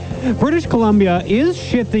British Columbia is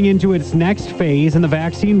shifting into its next phase in the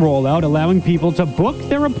vaccine rollout, allowing people to book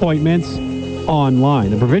their appointments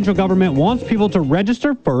online. The provincial government wants people to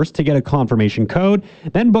register first to get a confirmation code,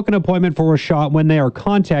 then book an appointment for a shot when they are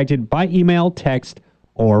contacted by email, text,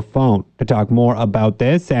 or phone. To talk more about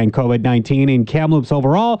this and COVID-19 in Kamloops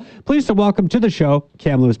overall, pleased to welcome to the show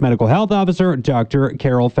Kamloops Medical Health Officer, Dr.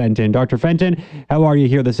 Carol Fenton. Dr. Fenton, how are you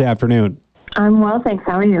here this afternoon? I'm well, thanks.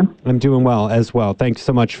 How are you? I'm doing well as well. Thanks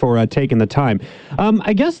so much for taking the time.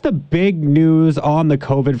 I guess the big news on the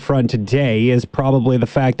COVID front today is probably the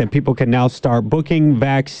fact that people can now start booking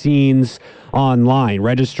vaccines online,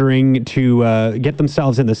 registering to get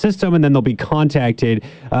themselves in the system, and then they'll be contacted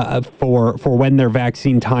for when their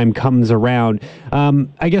vaccine time comes around.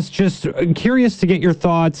 I guess just curious to get your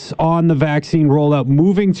thoughts on the vaccine rollout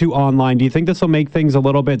moving to online. Do you think this will make things a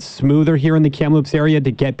little bit smoother here in the Kamloops area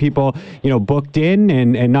to get people, booked in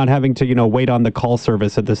and not having to, wait on the call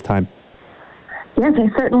service at this time? Yes, I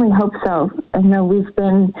certainly hope so. We've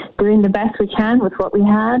been doing the best we can with what we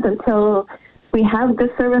had until we have this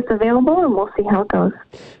service available, and we'll see how it goes.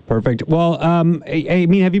 Perfect. Well, I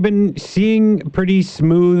mean, have you been seeing pretty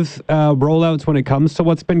smooth rollouts when it comes to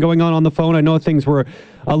what's been going on the phone? I know things were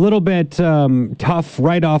a little bit tough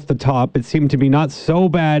right off the top. It seemed to be not so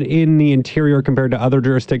bad in the interior compared to other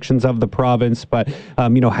jurisdictions of the province, but,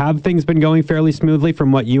 have things been going fairly smoothly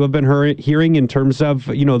from what you have been hearing in terms of,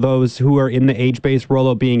 those who are in the age-based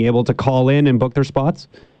rollout being able to call in and book their spots?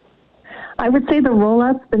 I would say the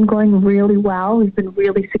rollout's been going really well. We've been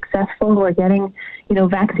really successful. We're getting,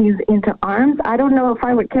 vaccines into arms. I don't know if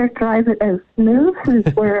I would characterize it as smooth,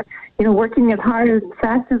 since we're, working as hard and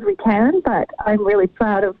fast as we can, but I'm really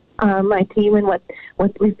proud of my team and what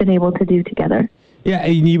we've been able to do together. Yeah,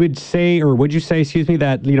 and you would say, or would you say,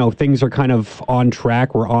 that, things are kind of on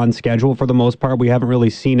track, we're on schedule for the most part? We haven't really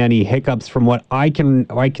seen any hiccups from what I can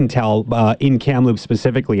tell in Kamloops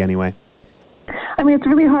specifically anyway. I mean, it's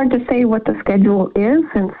really hard to say what the schedule is,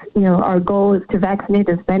 since, our goal is to vaccinate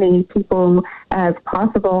as many people as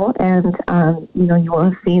possible. And, you will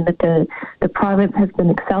have seen that the province has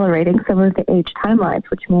been accelerating some of the age timelines,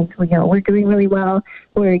 which means, we're doing really well.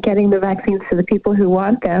 We're getting the vaccines to the people who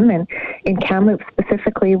want them. And in Kamloops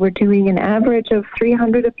specifically, we're doing an average of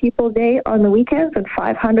 300 people a day on the weekends and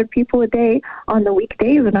 500 people a day on the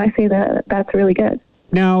weekdays. And I say that that's really good.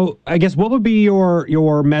 Now, I guess what would be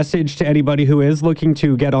your message to anybody who is looking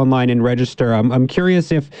to get online and register? I'm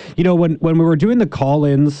curious if, when we were doing the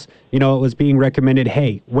call-ins, it was being recommended,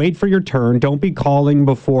 hey, wait for your turn. Don't be calling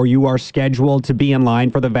before you are scheduled to be in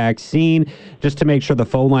line for the vaccine, just to make sure the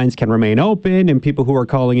phone lines can remain open and people who are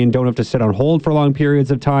calling in don't have to sit on hold for long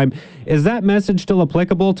periods of time. Is that message still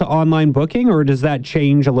applicable to online booking, or does that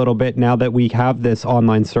change a little bit now that we have this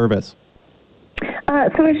online service?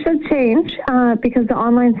 So it should change because the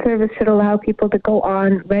online service should allow people to go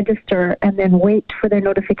on, register, and then wait for their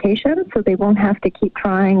notification, so they won't have to keep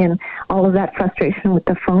trying and all of that frustration with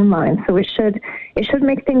the phone line. So it should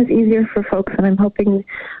make things easier for folks, and I'm hoping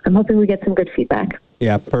we get some good feedback.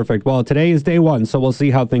 Yeah, perfect. Well, today is day one, so we'll see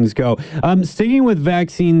how things go. Sticking with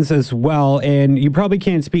vaccines as well, and you probably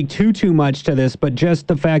can't speak too much to this, but just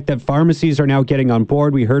the fact that pharmacies are now getting on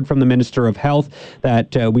board. We heard from the Minister of Health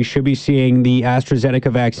that we should be seeing the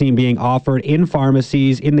AstraZeneca vaccine being offered in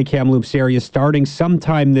pharmacies in the Kamloops area starting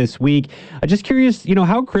sometime this week. I'm just curious,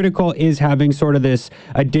 how critical is having sort of this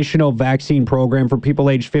additional vaccine program for people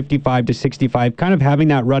aged 55 to 65, kind of having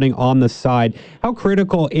that running on the side? How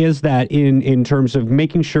critical is that in terms of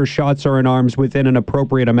making sure shots are in arms within an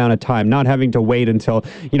appropriate amount of time, not having to wait until,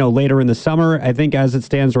 later in the summer? I think as it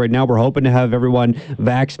stands right now, we're hoping to have everyone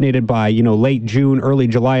vaccinated by, late June, early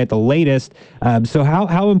July at the latest. So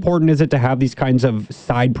how important is it to have these kinds of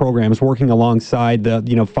side programs working alongside the,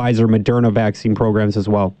 Pfizer, Moderna vaccine programs as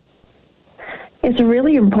well? It's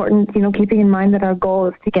really important, keeping in mind that our goal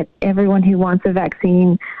is to get everyone who wants a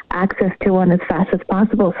vaccine access to one as fast as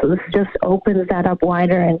possible. So this just opens that up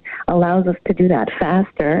wider and allows us to do that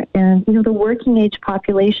faster. And, the working age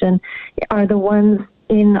population are the ones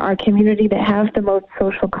in our community that have the most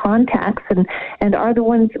social contacts and are the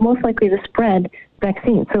ones most likely to spread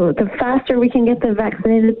vaccine. So the faster we can get them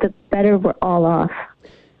vaccinated, the better we're all off.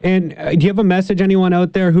 And do you have a message, anyone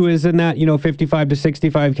out there who is in that, 55 to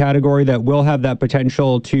 65 category that will have that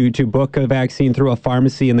potential to book a vaccine through a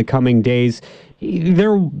pharmacy in the coming days?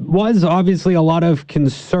 there was obviously a lot of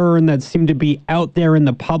concern that seemed to be out there in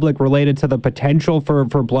the public related to the potential for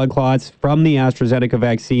blood clots from the AstraZeneca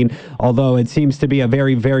vaccine, although it seems to be a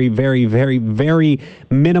very, very, very, very, very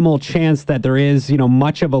minimal chance that there is,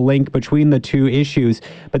 much of a link between the two issues.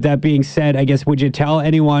 But that being said, I guess, would you tell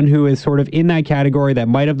anyone who is sort of in that category that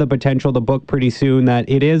might have the potential to book pretty soon that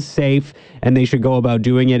it is safe and they should go about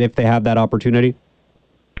doing it if they have that opportunity?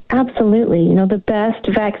 Absolutely. The best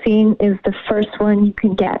vaccine is the first one you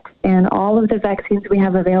can get. And all of the vaccines we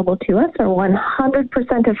have available to us are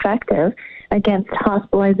 100% effective against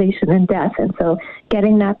hospitalization and death. And so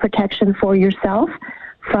getting that protection for yourself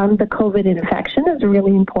from the COVID infection is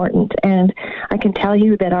really important. And I can tell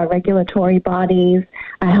you that our regulatory bodies,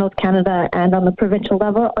 Health Canada, and on the provincial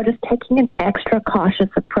level are just taking an extra cautious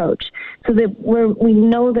approach so that we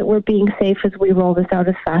know that we're being safe as we roll this out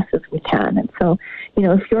as fast as we can. And so,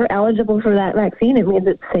 if you're eligible for that vaccine, it means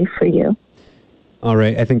it's safe for you. All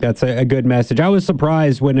right. I think that's a good message. I was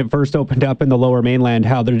surprised when it first opened up in the Lower Mainland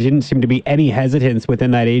how there didn't seem to be any hesitance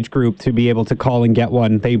within that age group to be able to call and get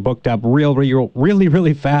one. They booked up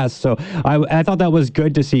really fast. So I thought that was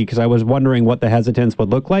good to see because I was wondering what the hesitance would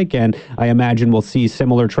look like. And I imagine we'll see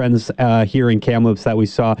similar trends here in Kamloops that we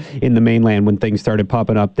saw in the mainland when things started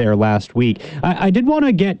popping up there last week. I did want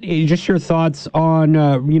to get just your thoughts on,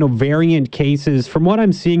 variant cases. From what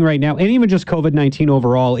I'm seeing right now, and even just COVID-19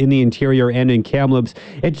 overall in the interior and in Kamloops,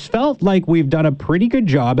 it's felt like we've done a pretty good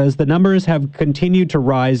job as the numbers have continued to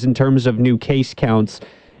rise in terms of new case counts.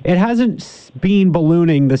 It hasn't been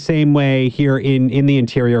ballooning the same way here in the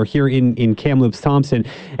interior, here in Kamloops, Thompson.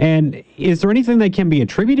 And is there anything that can be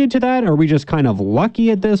attributed to that? Or are we just kind of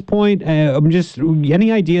lucky at this point?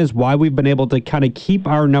 Any ideas why we've been able to kind of keep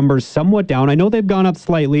our numbers somewhat down? I know they've gone up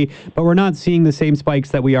slightly, but we're not seeing the same spikes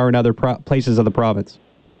that we are in other places of the province.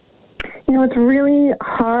 It's really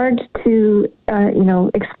hard to,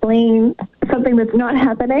 explain something that's not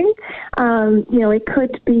happening. It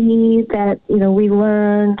could be that, we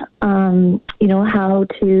learned, how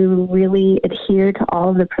to really adhere to all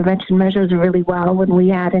of the prevention measures really well when we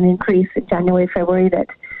had an increase in January, February that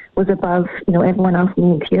was above, everyone else in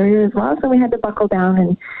the interior as well. So we had to buckle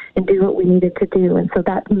down and do what we needed to do. And so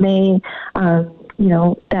that may,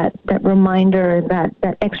 that reminder,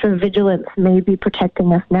 that extra vigilance may be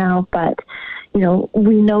protecting us now. But,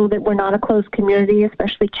 we know that we're not a closed community,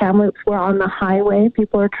 especially Kamloops. We're on the highway.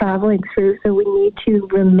 People are traveling through. So we need to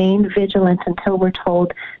remain vigilant until we're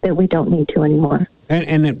told that we don't need to anymore.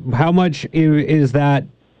 And how much is that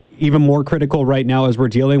even more critical right now as we're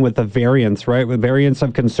dealing with the variants, right? The variants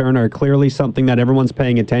of concern are clearly something that everyone's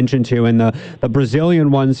paying attention to, and the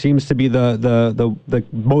Brazilian one seems to be the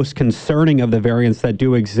most concerning of the variants that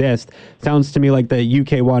do exist. Sounds to me like the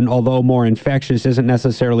UK one, although more infectious, isn't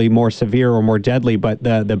necessarily more severe or more deadly, but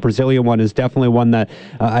the Brazilian one is definitely one that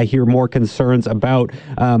I hear more concerns about.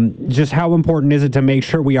 Just how important is it to make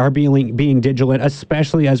sure we are being vigilant,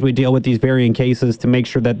 especially as we deal with these variant cases, to make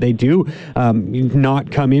sure that they do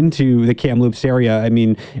not come into the Kamloops area? I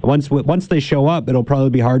mean, once they show up, it'll probably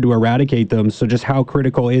be hard to eradicate them. So just how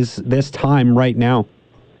critical is this time right now?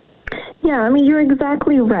 Yeah, you're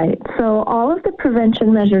exactly right. So all of the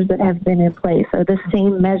prevention measures that have been in place are the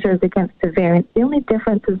same measures against the variants. The only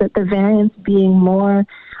difference is that the variants being more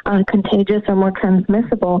contagious or more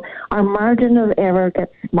transmissible, our margin of error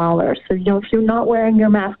gets smaller. So, if you're not wearing your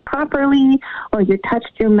mask properly or you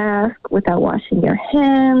touched your mask without washing your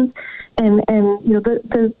hands, and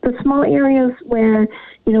the small areas where,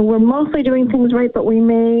 we're mostly doing things right, but we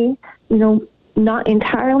may, not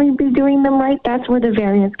entirely be doing them right, that's where the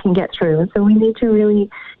variants can get through. And so we need to really,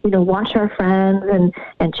 watch our friends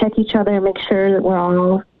and check each other and make sure that we're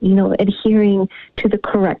all, adhering to the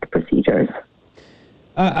correct procedures.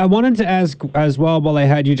 I wanted to ask as well, while I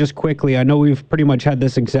had you, just quickly, I know we've pretty much had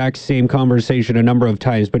this exact same conversation a number of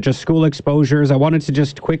times, but just school exposures, I wanted to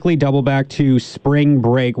just quickly double back to spring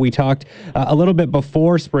break. We talked a little bit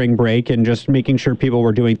before spring break and just making sure people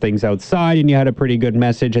were doing things outside, and you had a pretty good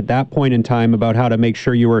message at that point in time about how to make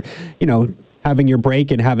sure you were, having your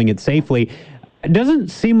break and having it safely. It doesn't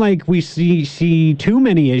seem like we see too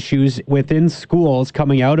many issues within schools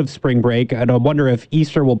coming out of spring break. And I wonder if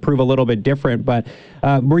Easter will prove a little bit different. But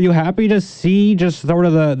were you happy to see just sort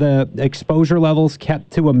of the exposure levels kept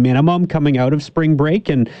to a minimum coming out of spring break?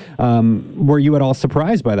 And were you at all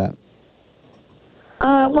surprised by that?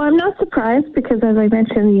 Well, I'm not surprised because, as I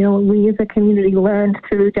mentioned, we as a community learned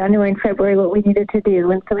through January and February what we needed to do.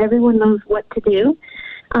 And so everyone knows what to do.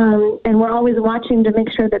 And we're always watching to make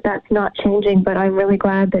sure that that's not changing, but I'm really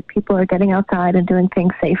glad that people are getting outside and doing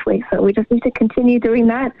things safely. So we just need to continue doing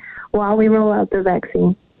that while we roll out the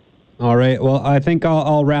vaccine. All right. Well, I think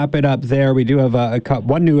I'll wrap it up there. We do have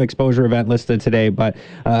one new exposure event listed today, but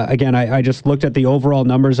again, I just looked at the overall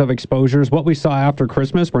numbers of exposures. What we saw after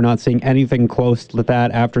Christmas, we're not seeing anything close to that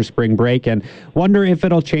after spring break, and wonder if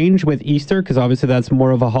it'll change with Easter, because obviously that's more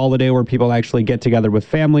of a holiday where people actually get together with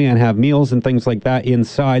family and have meals and things like that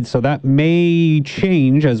inside. So that may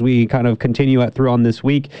change as we kind of continue through on this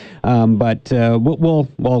week. But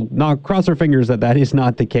we'll not cross our fingers that is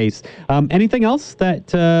not the case. Anything else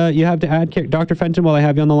that you have to add, Dr. Fenton, while I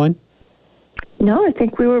have you on the line? No, I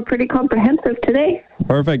think we were pretty comprehensive today.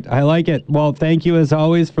 Perfect. I like it. Well, thank you as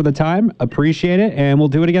always for the time. Appreciate it, and we'll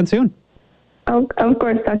do it again soon. Oh, of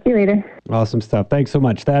course. Talk to you later. Awesome stuff. Thanks so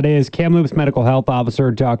much. That is Kamloops Medical Health Officer,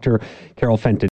 Dr. Carol Fenton.